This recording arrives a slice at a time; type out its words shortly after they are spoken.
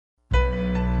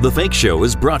The Fake Show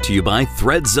is brought to you by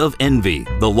Threads of Envy,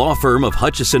 the law firm of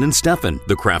Hutchison and Steffen,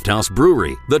 the Craft House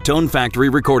Brewery, the Tone Factory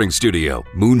Recording Studio,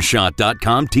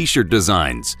 Moonshot.com T-shirt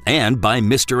designs, and by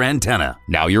Mr. Antenna.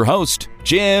 Now your host,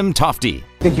 Jim Tofte.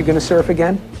 Think you're going to surf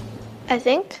again? I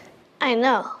think I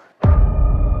know.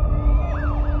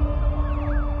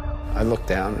 I looked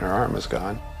down, her arm was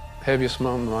gone. Heaviest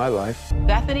moment of my life.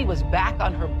 Bethany was back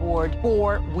on her board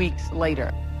 4 weeks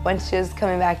later. When she was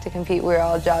coming back to compete, we were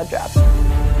all jaw dropped.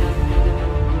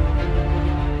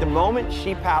 The moment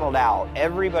she paddled out,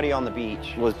 everybody on the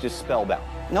beach was just spellbound.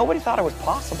 Nobody thought it was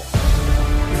possible.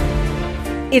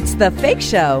 It's The Fake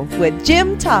Show with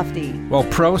Jim Tofte. Well,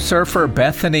 pro surfer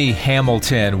Bethany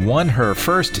Hamilton won her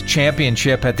first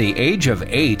championship at the age of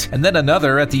 8 and then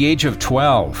another at the age of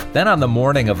 12. Then on the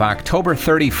morning of October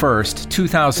 31st,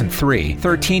 2003,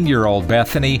 13-year-old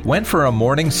Bethany went for a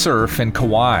morning surf in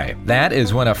Kauai. That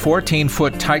is when a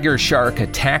 14-foot tiger shark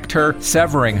attacked her,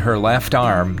 severing her left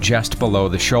arm just below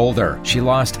the shoulder. She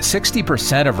lost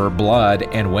 60% of her blood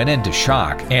and went into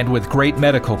shock, and with great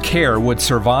medical care would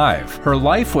survive. Her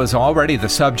life was already the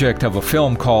subject of a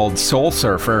film called Soul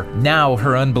Surfer. Now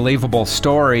her unbelievable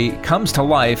story comes to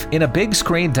life in a big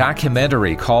screen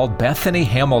documentary called Bethany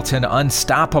Hamilton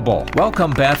Unstoppable. Welcome,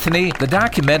 Bethany. The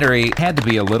documentary had to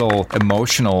be a little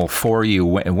emotional for you.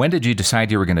 When did you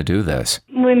decide you were going to do this?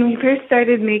 When we first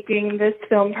started making this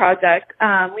film project,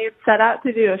 we had set out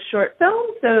to do a short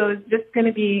film, so it was just going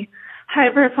to be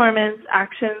high-performance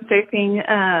action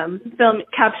surfing film,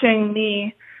 capturing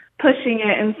me pushing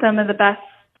it in some of the best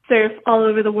surf all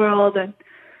over the world and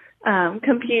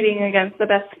competing against the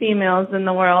best females in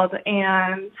the world.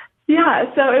 And yeah,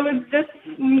 so it was just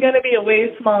going to be a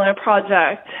way smaller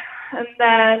project. And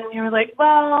then we were like,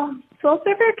 well, Soul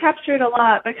Surfer captured a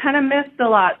lot, but kind of missed a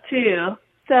lot too.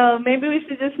 So maybe we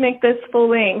should just make this full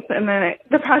length. And then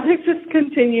the project just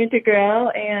continued to grow.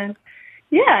 And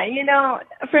yeah, you know,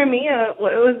 for me, it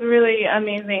was really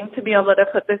amazing to be able to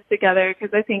put this together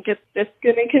because I think it's just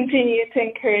going to continue to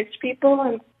encourage people.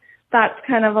 And that's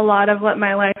kind of a lot of what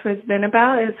my life has been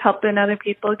about, is helping other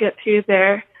people get through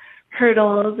their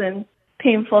hurdles and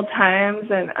painful times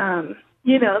and,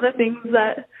 you know, the things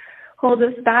that hold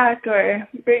us back or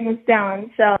bring us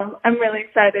down. So I'm really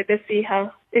excited to see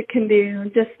how it can do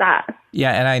just that.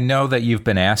 Yeah, and I know that you've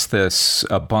been asked this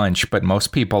a bunch, but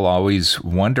most people always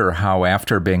wonder how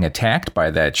after being attacked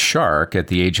by that shark at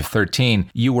the age of 13,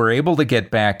 you were able to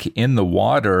get back in the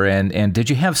water, and did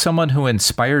you have someone who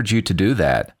inspired you to do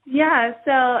that? Yeah,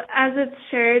 so as it's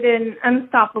shared in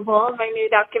Unstoppable, my new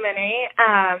documentary,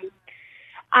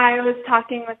 I was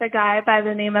talking with a guy by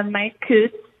the name of Mike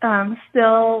Coots,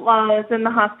 still while I was in the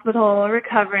hospital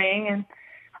recovering, and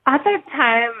at that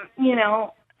time, you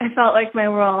know, I felt like my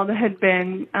world had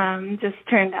been just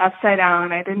turned upside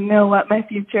down. I didn't know what my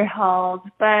future held,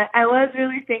 but I was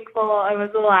really thankful I was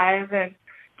alive and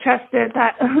trusted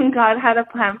that God had a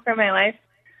plan for my life.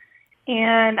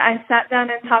 And I sat down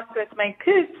and talked with Mike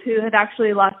Coots, who had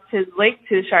actually lost his leg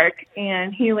to a shark,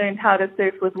 and he learned how to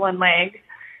surf with one leg.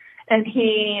 And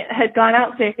he had gone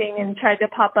out surfing and tried to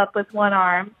pop up with one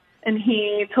arm, and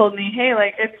he told me, hey,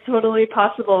 like, it's totally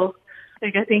possible.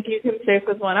 Like, I think you can surf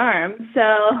with one arm. So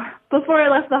before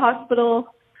I left the hospital,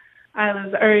 I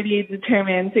was already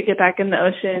determined to get back in the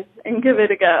ocean and give it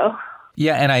a go.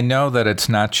 Yeah, and I know that it's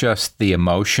not just the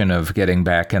emotion of getting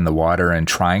back in the water and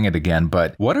trying it again,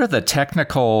 but what are the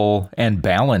technical and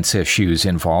balance issues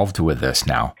involved with this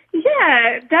now?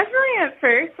 Yeah, definitely at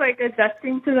first, like,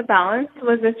 adjusting to the balance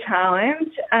was a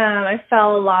challenge. I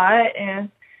fell a lot, and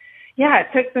yeah, it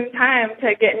took some time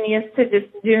to getting used to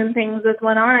just doing things with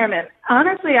one arm. And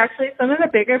honestly, actually, some of the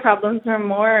bigger problems were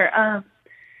more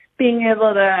being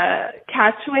able to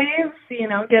catch waves, you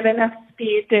know, get enough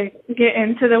speed to get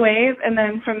into the wave. And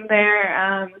then from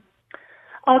there,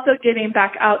 also getting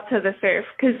back out to the surf,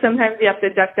 because sometimes you have to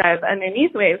duck dive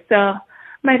underneath waves. So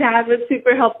my dad was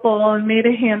super helpful and made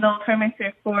a handle for my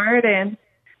surfboard. And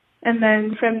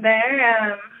then from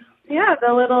there, yeah,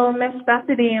 the little Miss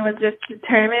Bethany was just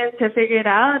determined to figure it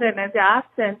out and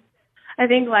adapt. And I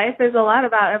think life is a lot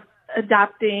about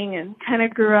adapting and kind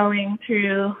of growing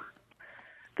through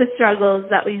the struggles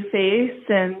that we face.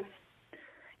 And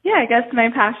yeah, I guess my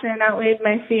passion outweighed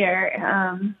my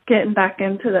fear, getting back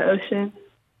into the ocean.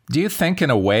 Do you think in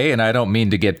a way, and I don't mean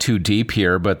to get too deep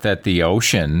here, but that the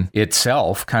ocean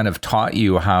itself kind of taught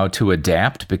you how to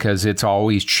adapt because it's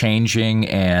always changing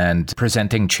and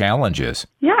presenting challenges?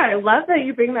 Yeah, I love that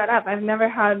you bring that up. I've never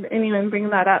had anyone bring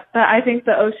that up, but I think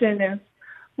the ocean is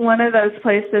one of those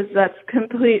places that's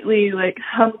completely like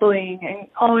humbling and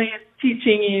always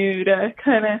teaching you to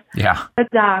kind of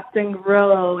adapt and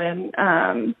grow.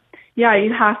 And yeah,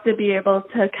 you have to be able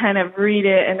to kind of read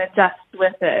it and adjust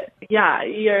with it. Yeah,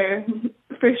 you're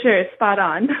for sure spot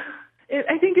on.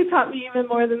 I think it taught me even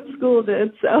more than school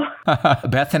did. So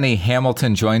Bethany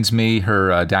Hamilton joins me,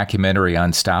 her documentary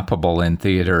Unstoppable in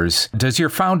theaters. Does your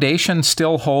foundation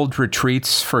still hold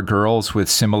retreats for girls with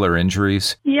similar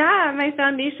injuries? Yeah, my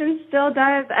foundation still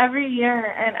does every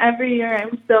year. And every year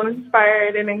I'm so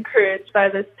inspired and encouraged by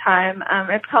this time.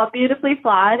 It's called Beautifully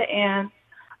Flawed, and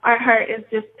our heart is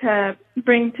just to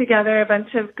bring together a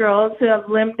bunch of girls who have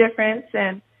limb difference,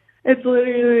 and it's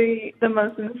literally the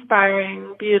most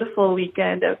inspiring, beautiful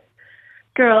weekend of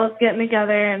girls getting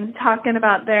together and talking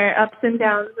about their ups and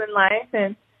downs in life.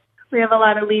 And we have a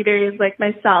lot of leaders like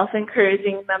myself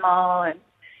encouraging them all. And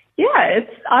yeah,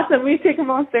 it's awesome. We take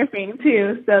them all surfing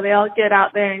too, so they all get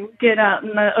out there and get out in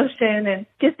the ocean and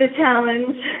get the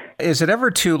challenge. Is it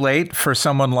ever too late for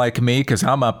someone like me, because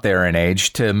I'm up there in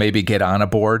age, to maybe get on a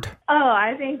board? Oh,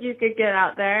 I think you could get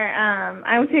out there.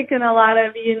 I'm taking a lot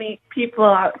of unique people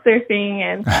out surfing,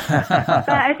 and but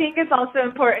I think it's also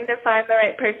important to find the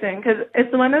right person, because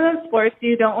it's one of those sports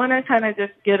you don't want to kind of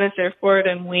just get a surfboard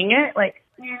and wing it. Like,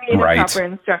 you need a proper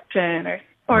instruction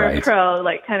or a pro,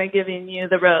 like, kind of giving you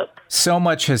the rope. So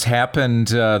much has happened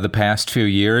the past few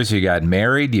years. You got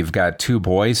married, you've got 2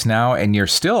 boys now, and you're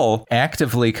still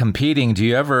actively competing. Do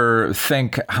you ever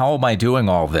think, how am I doing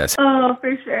all this? Oh,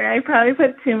 for sure. I probably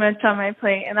put too much on my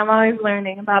plate, and I'm always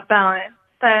learning about balance.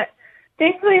 But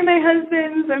thankfully, my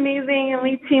husband's amazing, and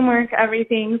we teamwork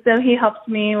everything, so he helps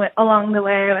me along the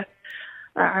way with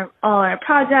all our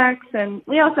projects. And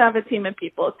we also have a team of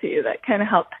people, too, that kind of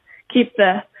help keep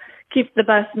the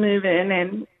bus moving.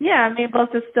 And yeah, I'm able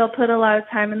to still put a lot of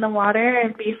time in the water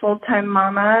and be full-time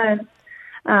mama, and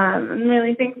I'm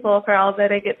really thankful for all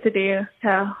that I get to do.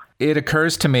 So it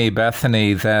occurs to me,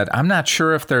 Bethany, that I'm not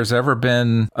sure if there's ever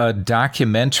been a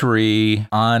documentary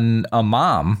on a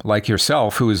mom like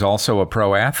yourself who is also a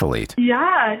pro athlete.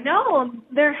 Yeah, no,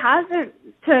 there hasn't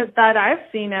that I've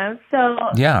seen of. So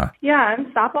yeah,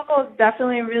 Unstoppable is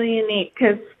definitely really unique,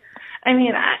 because I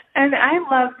mean, I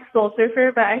love Soul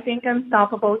Surfer, but I think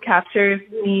Unstoppable captures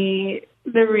me,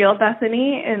 the real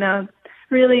Bethany, in a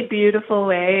really beautiful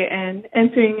way, and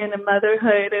entering into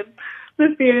motherhood and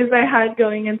the fears I had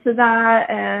going into that,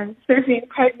 and surfing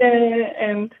pregnant,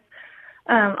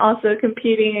 and also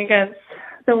competing against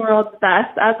the world's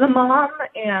best as a mom.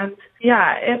 And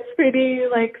yeah, it's pretty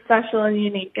special and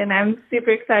unique, and I'm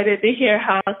super excited to hear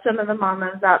how some of the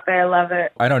mamas out there love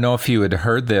it. I don't know if you had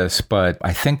heard this, but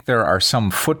I think there are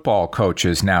some football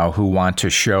coaches now who want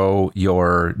to show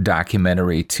your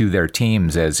documentary to their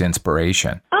teams as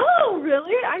inspiration. Oh,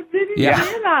 really? I didn't hear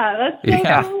that. That's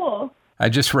so cool. I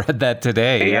just read that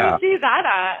today. Where did you see that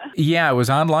at? Yeah, it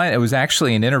was online. It was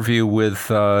actually an interview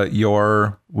with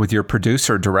your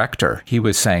producer director. He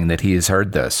was saying that he has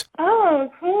heard this.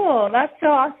 Oh, cool. That's so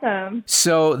awesome.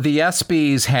 So the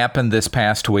ESPYs happened this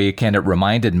past week, and it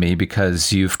reminded me,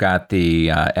 because you've got the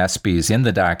ESPYs in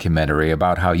the documentary,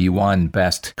 about how you won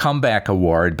Best Comeback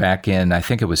Award back in, I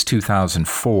think it was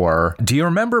 2004. Do you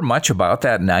remember much about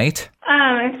that night?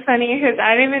 It's funny because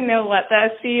I didn't even know what the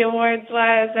ESPY Awards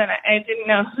was, and I didn't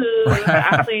know who the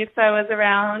athletes I was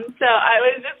around. So I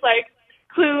was just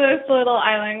clueless little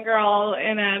island girl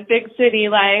in a big city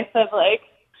life of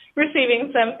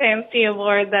receiving some fancy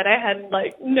award that I had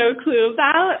no clue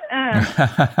about.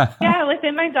 Yeah,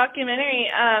 within my documentary,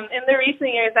 in the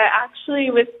recent years, I actually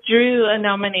withdrew a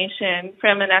nomination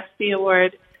from an ESPY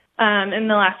Award in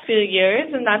the last few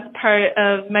years, and that's part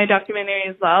of my documentary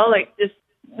as well, just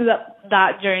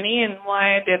that journey and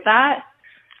why I did that.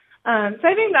 So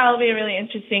I think that'll be really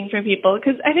interesting for people,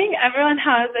 because I think everyone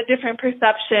has a different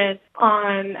perception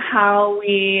on how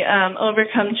we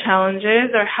overcome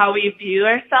challenges, or how we view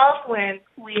ourselves when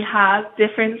we have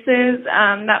differences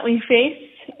that we face.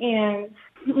 And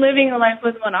living a life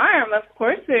with one arm, of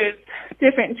course, there's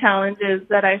different challenges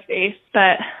that I face.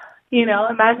 But,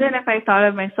 imagine if I thought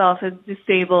of myself as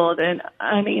disabled and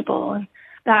unable, and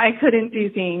that I couldn't do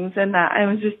things, and that I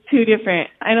was just too different.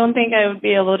 I don't think I would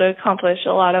be able to accomplish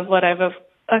a lot of what I've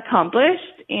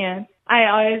accomplished. And I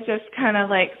always just kind of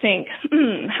think,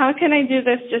 how can I do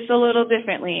this just a little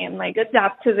differently, and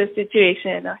adapt to this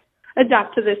situation,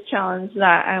 adapt to this challenge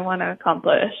that I want to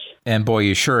accomplish. And boy,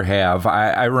 you sure have.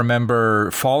 I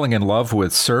remember falling in love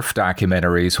with surf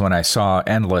documentaries when I saw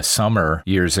Endless Summer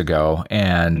years ago.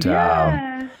 And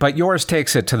but yours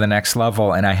takes it to the next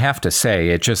level, and I have to say,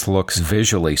 it just looks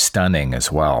visually stunning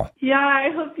as well. Yeah, I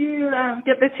hope you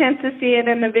get the chance to see it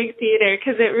in the big theater,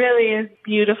 because it really is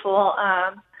beautiful.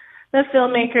 The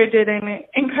filmmaker did an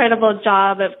incredible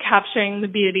job of capturing the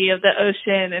beauty of the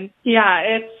ocean, and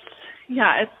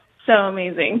it's so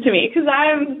amazing to me because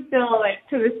I'm still, like,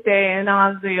 to this day in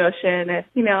awe of the ocean. And,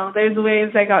 you know, there's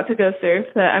waves I got to go surf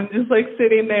that I'm just, like,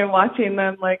 sitting there watching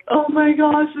them like, oh, my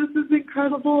gosh, this is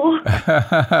incredible.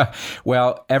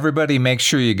 Well, everybody make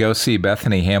sure you go see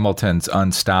Bethany Hamilton's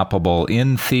Unstoppable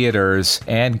in theaters.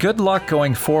 And good luck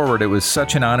going forward. It was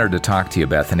such an honor to talk to you,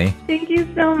 Bethany. Thank you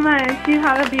so much. You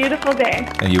have a beautiful day.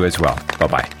 And you as well.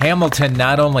 Bye-bye. Hamilton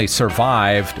not only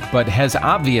survived, but has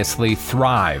obviously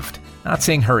thrived. Not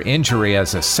seeing her injury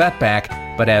as a setback,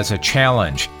 but as a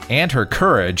challenge. And her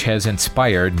courage has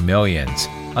inspired millions.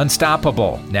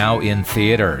 Unstoppable, now in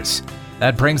theaters.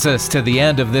 That brings us to the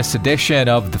end of this edition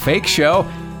of The Fake Show.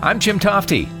 I'm Jim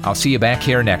Tofte. I'll see you back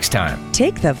here next time.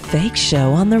 Take The Fake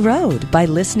Show on the road by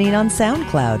listening on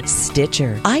SoundCloud,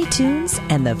 Stitcher, iTunes,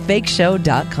 and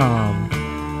thefakeshow.com.